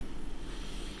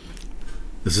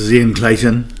This is Ian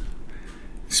Clayton,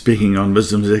 speaking on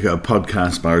Wisdom's Echo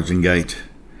podcast by Origin Gate.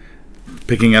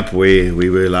 Picking up where we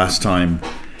were last time,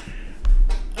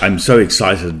 I'm so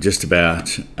excited just about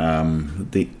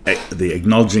the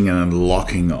acknowledging and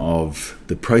unlocking of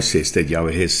the process that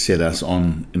Yahweh has set us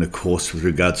on in a course with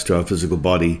regards to our physical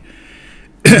body.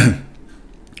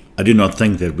 I do not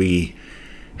think that we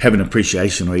have an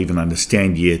appreciation or even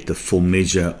understand yet the full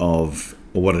measure of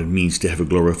what it means to have a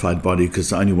glorified body, because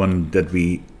the only one that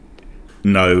we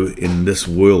know in this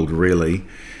world really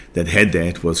that had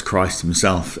that was Christ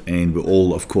himself, and we're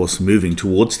all of course moving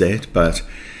towards that, but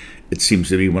it seems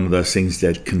to be one of those things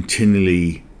that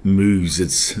continually moves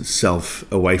itself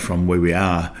away from where we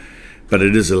are. But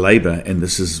it is a labor, and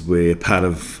this is where part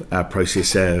of our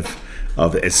process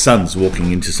of as sons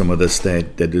walking into some of this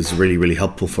that is really, really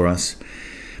helpful for us.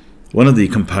 One of the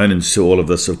components to all of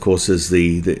this, of course, is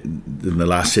in the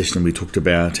last session we talked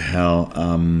about how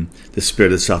the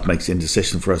Spirit itself makes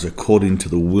intercession for us according to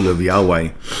the will of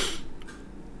Yahweh.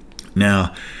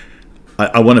 Now,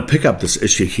 I want to pick up this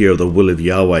issue here of the will of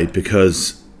Yahweh,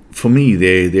 because for me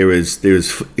there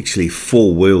is actually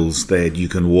four wills that you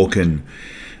can walk in.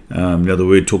 The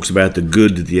word talks about the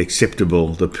good, the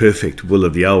acceptable, the perfect will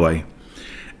of Yahweh.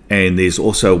 And there's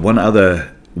also one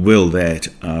other will that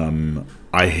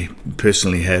I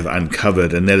personally have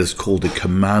uncovered, and that is called the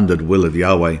commanded will of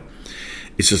Yahweh.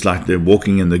 It's just like they're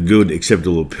walking in the good,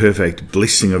 acceptable, perfect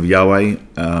blessing of Yahweh,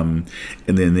 and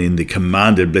then the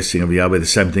commanded blessing of Yahweh. The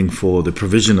same thing for the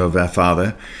provision of our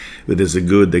Father, where there's the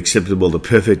good, the acceptable, the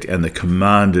perfect, and the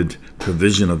commanded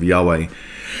provision of Yahweh.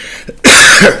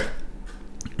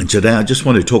 And today I just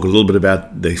want to talk a little bit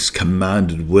about this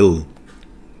commanded will,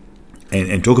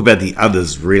 and talk about the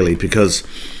others really, because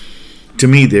to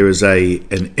me there is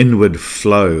an inward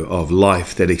flow of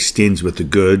life that extends with the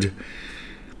good,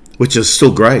 which is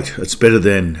still great. It's better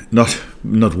than not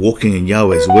walking in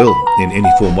Yahweh's will in any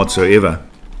form whatsoever.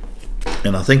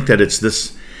 And I think that it's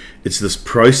this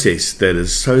process that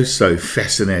is so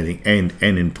fascinating and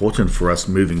important for us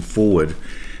moving forward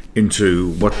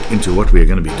into what we are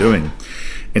going to be doing.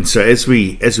 And so as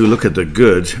we look at the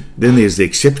good, then there's the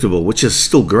acceptable, which is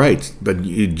still great, but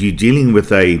you're dealing with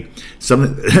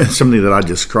something that I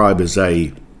describe as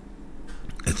a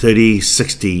 30,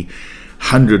 60,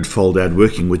 100-fold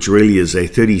outworking, which really is a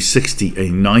 30, 60,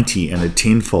 a 90, and a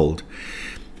 10-fold.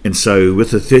 And so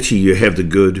with the 30, you have the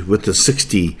good. With the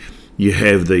 60, you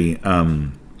have the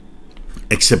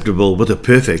acceptable. With the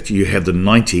perfect, you have the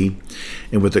 90.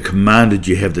 And with the commanded,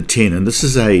 you have the 10. And this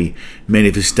is a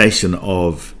manifestation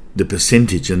of the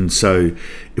percentage. And so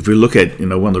if we look at,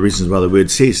 one of the reasons why the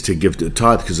word says to give to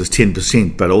tithe, because it's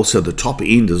 10%, but also the top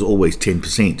end is always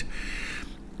 10%.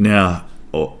 Now,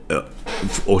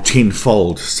 or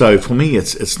tenfold. So for me,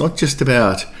 it's not just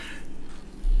about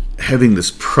having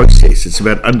this process. It's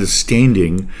about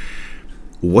understanding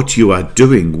what you are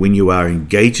doing when you are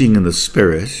engaging in the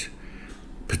Spirit,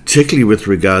 particularly with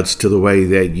regards to the way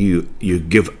that you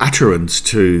give utterance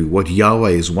to what Yahweh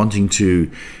is wanting to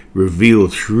reveal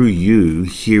through you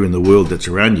here in the world that's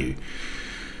around you.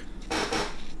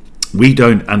 We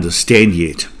don't understand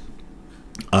yet,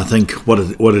 I think, what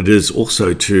it is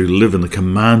also to live in the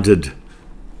commanded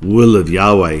will of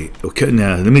Yahweh. Okay,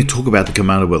 now let me talk about the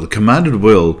commanded will. The commanded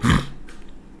will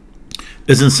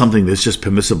isn't something that's just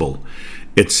permissible.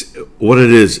 It's what it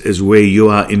is where you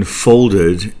are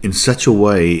enfolded in such a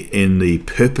way in the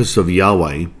purpose of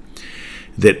Yahweh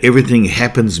that everything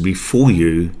happens before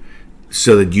you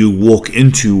so that you walk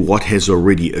into what has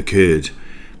already occurred.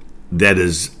 That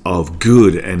is of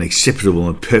good and acceptable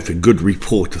and perfect, good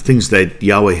report, the things that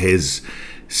Yahweh has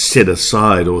set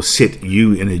aside or set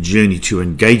you in a journey to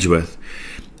engage with.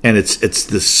 And it's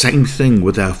the same thing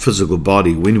with our physical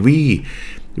body. When we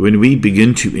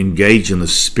begin to engage in the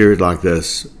Spirit like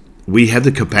this, we have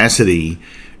the capacity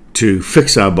to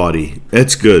fix our body.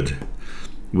 That's good.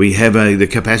 We have the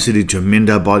capacity to amend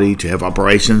our body, to have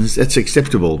operations. That's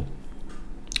acceptable.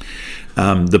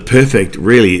 The perfect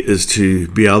really is to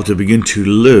be able to begin to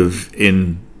live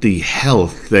in the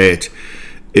health that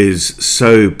is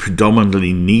so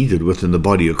predominantly needed within the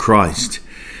body of Christ.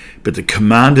 But the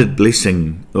commanded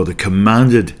blessing or the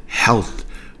commanded health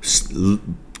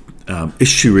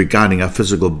issue regarding our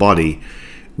physical body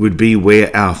would be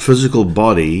where our physical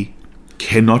body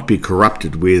cannot be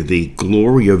corrupted, where the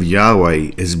glory of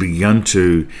Yahweh has begun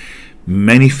to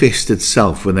manifest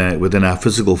itself within our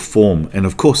physical form. And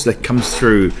of course that comes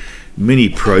through many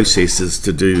processes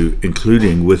to do,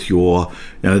 including with your,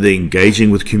 the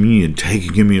engaging with communion,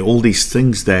 taking communion, all these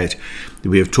things that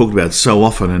we have talked about so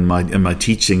often in my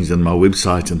teachings and my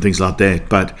website and things like that.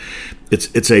 But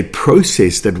it's a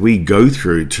process that we go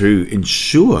through to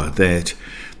ensure that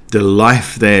the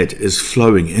life that is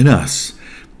flowing in us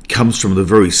comes from the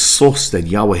very source that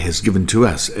Yahweh has given to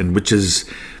us, and which is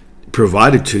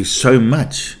provided to so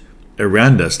much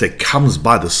around us that comes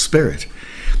by the Spirit.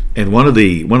 And one of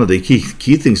the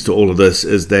key things to all of this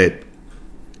is that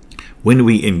when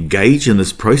we engage in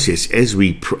this process, as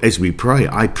we pray,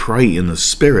 I pray in the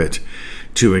Spirit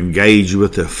to engage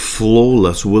with the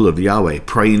flawless will of Yahweh,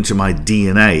 pray into my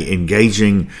DNA,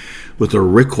 engaging with a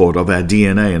record of our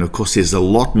DNA. And of course, there's a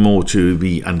lot more to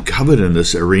be uncovered in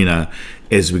this arena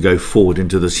as we go forward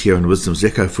into this here in Wisdom's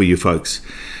Echo for you folks.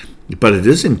 But it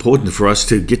is important for us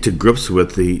to get to grips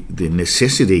with the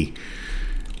necessity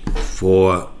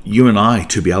for you and I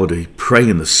to be able to pray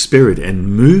in the Spirit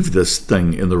and move this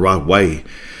thing in the right way,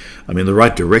 the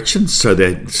right direction, so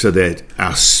that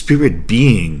our spirit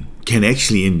being can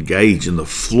actually engage in the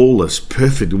flawless,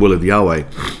 perfect will of Yahweh.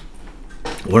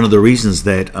 One of the reasons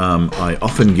that I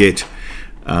often get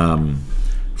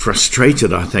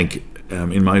frustrated, I think,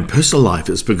 in my own personal life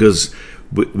is because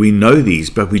we know these,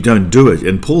 but we don't do it.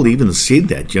 And Paul even said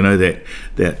that,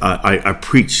 that I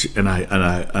preach and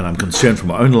I'm concerned for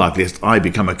my own life, lest I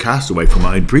become a castaway from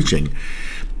my own preaching.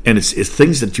 And it's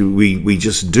things that we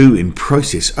just do in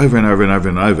process over and over and over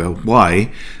and over.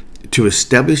 Why? To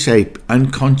establish a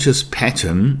unconscious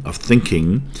pattern of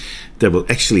thinking that will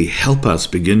actually help us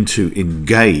begin to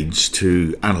engage,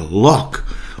 to unlock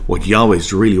what Yahweh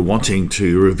is really wanting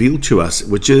to reveal to us,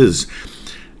 which is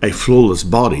a flawless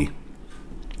body.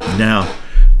 Now,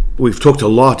 we've talked a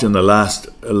lot in the last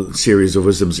series of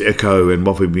Wisdom's Echo and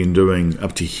what we've been doing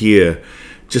up to here,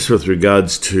 just with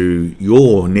regards to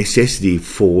your necessity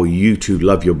for you to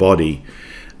love your body.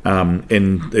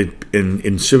 In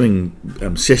ensuing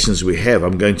sessions we have,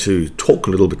 I'm going to talk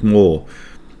a little bit more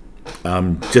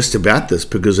just about this,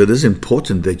 because it is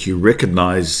important that you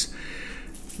recognize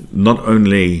not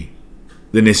only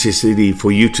the necessity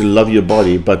for you to love your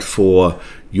body, but for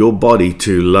your body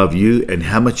to love you, and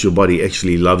how much your body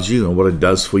actually loves you and what it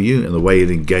does for you and the way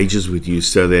it engages with you,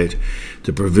 so that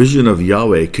the provision of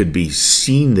Yahweh could be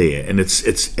seen there. And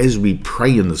it's as we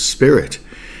pray in the Spirit,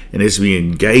 and as we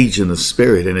engage in the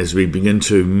Spirit, and as we begin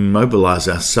to mobilize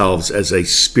ourselves as a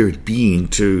spirit being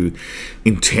to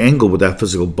entangle with our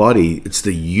physical body, it's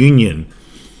the union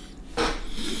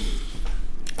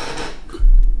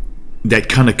that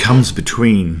kind of comes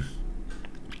between,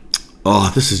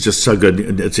 this is just so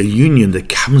good. It's a union that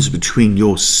comes between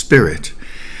your spirit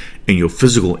and your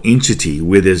physical entity,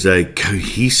 where there's a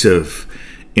cohesive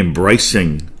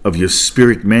embracing of your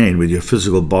spirit man with your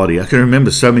physical body. I can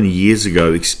remember so many years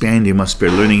ago expanding my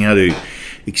spirit, learning how to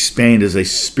expand as a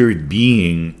spirit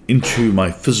being into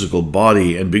my physical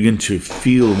body and begin to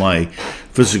feel my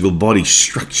physical body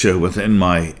structure within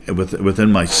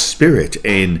my spirit,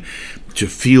 and to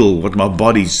feel what my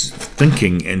body's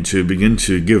thinking, and to begin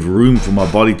to give room for my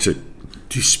body to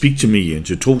speak to me and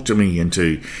to talk to me and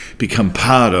to become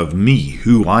part of me,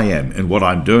 who I am and what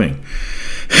I'm doing.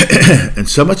 And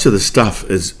so much of the stuff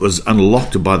was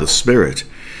unlocked by the Spirit.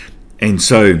 And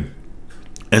so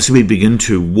as we begin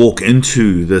to walk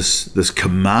into this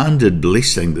commanded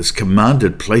blessing, this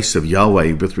commanded place of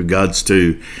Yahweh with regards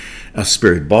to our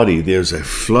spirit body, there's a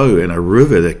flow and a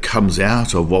river that comes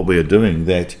out of what we are doing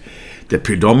that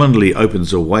predominantly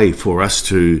opens a way for us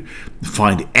to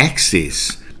find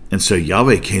access. And so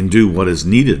Yahweh can do what is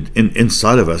needed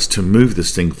inside of us to move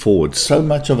this thing forward. So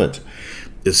much of it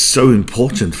is so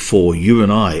important for you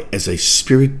and I as a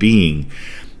spirit being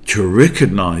to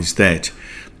recognize that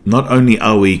not only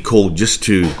are we called just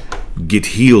to get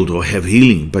healed or have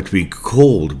healing, but we're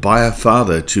called by our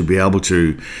Father to be able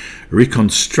to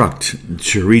reconstruct,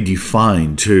 to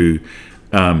redefine, to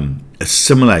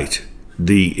assimilate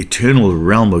the eternal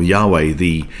realm of Yahweh,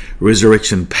 the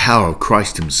resurrection power of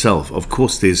Christ himself. Of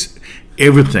course, there's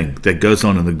everything that goes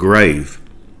on in the grave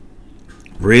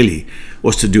really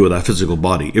was to do with our physical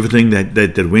body. Everything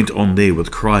that went on there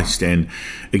with Christ. And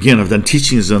again, I've done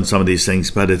teachings on some of these things,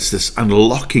 but it's this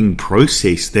unlocking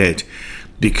process that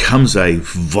becomes a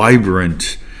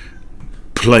vibrant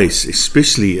place,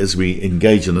 especially as we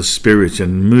engage in the Spirit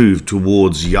and move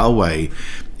towards Yahweh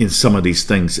in some of these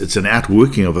things. It's an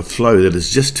outworking of a flow that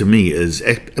is just, to me, is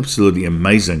absolutely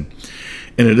amazing.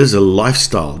 And it is a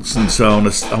lifestyle. And so I want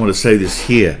to say this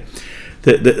here.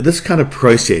 This kind of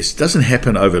process doesn't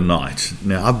happen overnight.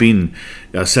 Now,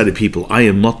 I say to people, I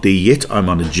am not there yet. I'm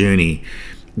on a journey.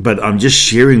 But I'm just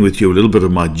sharing with you a little bit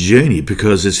of my journey,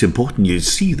 because it's important you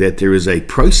see that there is a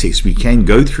process we can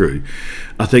go through.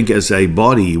 I think as a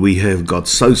body, we have got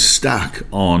so stuck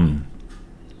on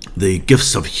the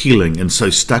gifts of healing and so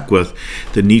stuck with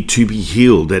the need to be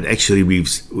healed that actually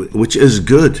which is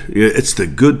good. It's the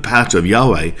good part of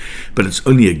Yahweh, but it's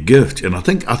only a gift. And I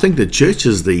think the church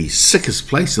is the sickest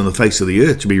place on the face of the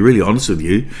earth, to be really honest with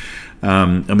you.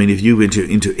 If you went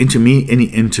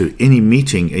into any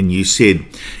meeting and you said,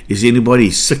 "Is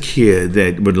anybody sick here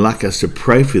that would like us to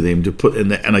pray for them?"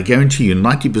 And I guarantee you,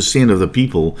 90% of the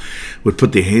people would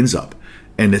put their hands up.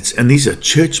 And these are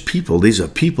church people. These are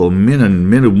people, men and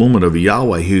women of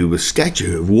Yahweh, who with stature,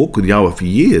 who have walked with Yahweh for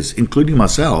years, including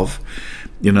myself.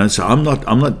 So I'm not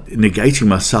negating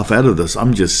myself out of this.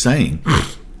 I'm just saying,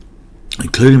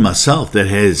 including myself, that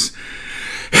has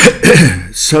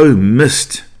so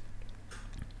missed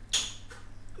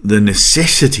the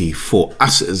necessity for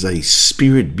us as a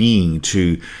spirit being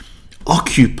to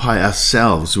occupy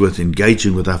ourselves with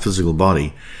engaging with our physical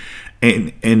body,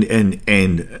 and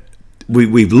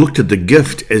we've looked at the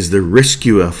gift as the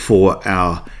rescuer for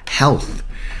our health,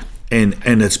 and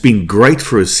it's been great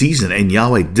for a season, and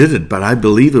Yahweh did it. But I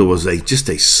believe it was just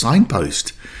a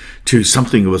signpost to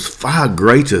something that was far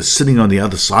greater sitting on the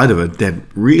other side of it, that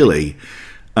really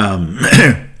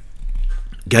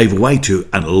gave way to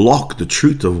unlock the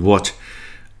truth of what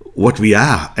we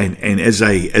are. And as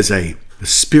a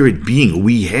spirit being,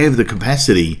 we have the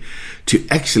capacity to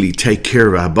actually take care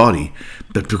of our body.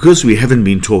 But because we haven't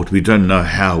been taught, we don't know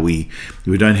how, we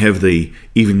don't have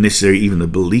even the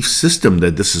belief system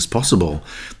that this is possible.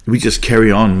 We just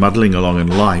carry on muddling along in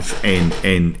life,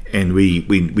 and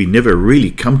we never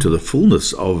really come to the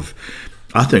fullness of,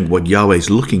 I think, what Yahweh's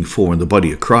looking for in the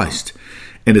body of Christ.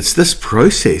 And it's this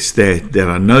process that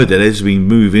I know that as we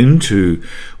move into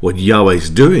what Yahweh's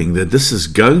doing, that this is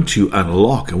going to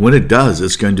unlock. And when it does,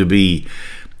 it's going to be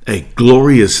a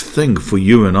glorious thing for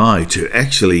you and I to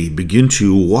actually begin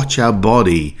to watch our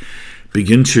body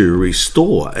begin to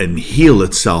restore and heal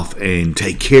itself and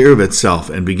take care of itself,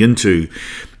 and begin to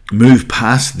move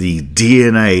past the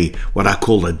DNA, what I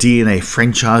call the DNA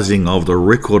franchising of the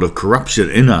record of corruption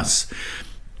in us,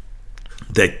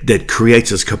 that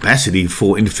creates this capacity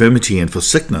for infirmity and for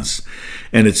sickness.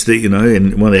 And it's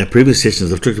in one of our previous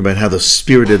sessions, I've talked about how the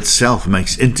Spirit itself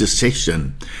makes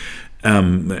intercession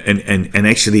and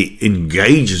actually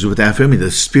engages with our infirmity. The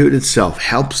Spirit itself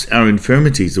helps our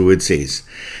infirmities, the word says.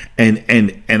 And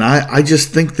I just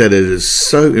think that it is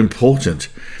so important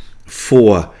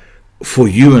for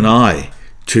you and I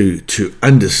to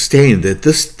understand that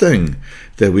this thing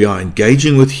that we are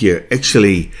engaging with here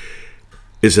actually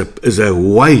is a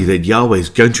way that Yahweh is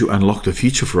going to unlock the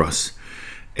future for us.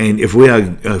 And if we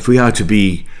are to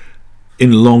be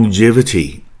in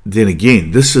longevity, then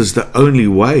again, this is the only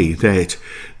way that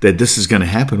this is going to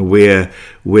happen, where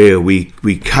we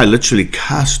literally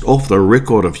cast off the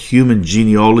record of human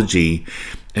genealogy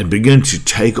and begin to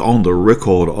take on the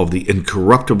record of the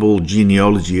incorruptible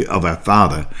genealogy of our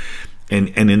Father. And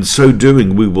in so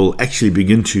doing, we will actually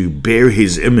begin to bear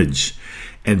His image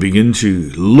and begin to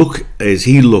look as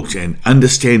He looked and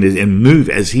understand it and move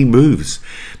as He moves.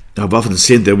 I've often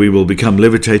said that we will become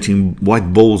levitating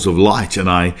white balls of light, and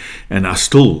I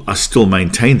still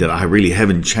maintain that I really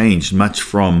haven't changed much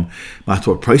from my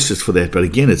thought process for that. But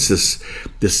again, it's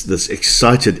this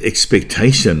excited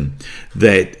expectation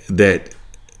that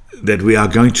we are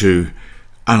going to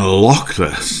unlock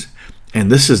this. And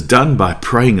this is done by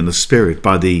praying in the Spirit,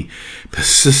 by the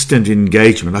persistent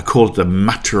engagement. I call it the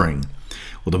muttering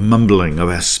or the mumbling of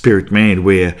our spirit man,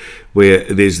 where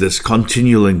there's this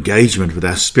continual engagement with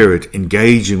our spirit,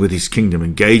 engaging with His kingdom,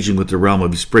 engaging with the realm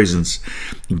of His presence,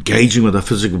 engaging with our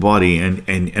physical body,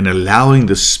 and allowing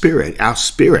the Spirit, our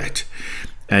spirit,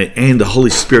 and the Holy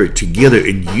Spirit together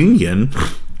in union,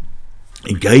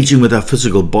 engaging with our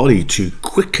physical body to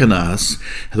quicken us.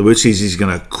 The word says He's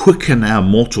going to quicken our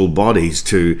mortal bodies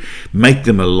to make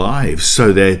them alive,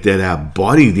 so that our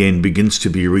body then begins to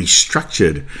be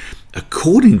restructured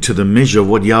according to the measure of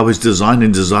what Yahweh's design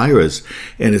and desire is.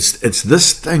 And it's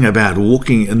this thing about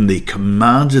walking in the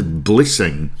commanded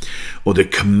blessing or the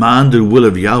commanded will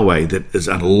of Yahweh that is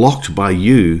unlocked by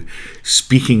you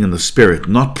speaking in the Spirit,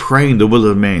 not praying the will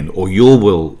of man or your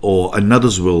will or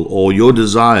another's will or your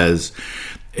desires.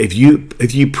 If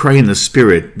you pray in the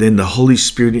Spirit, then the Holy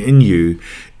Spirit in you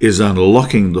is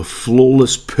unlocking the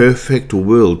flawless, perfect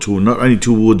will to not only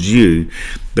towards you,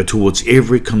 but towards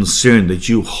every concern that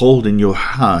you hold in your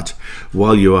heart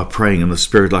while you are praying in the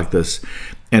Spirit like this.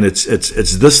 And it's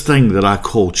this thing that I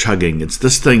call chugging. It's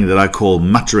this thing that I call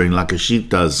muttering like a sheep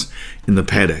does in the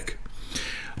paddock.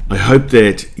 I hope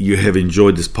that you have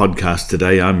enjoyed this podcast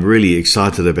today. I'm really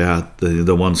excited about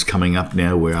the ones coming up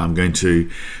now, where I'm going to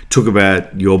talk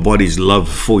about your body's love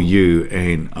for you,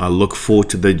 and I look forward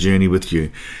to the journey with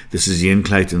you. This is Ian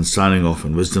Clayton signing off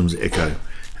on Wisdom's Echo.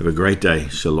 Have a great day.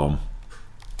 Shalom.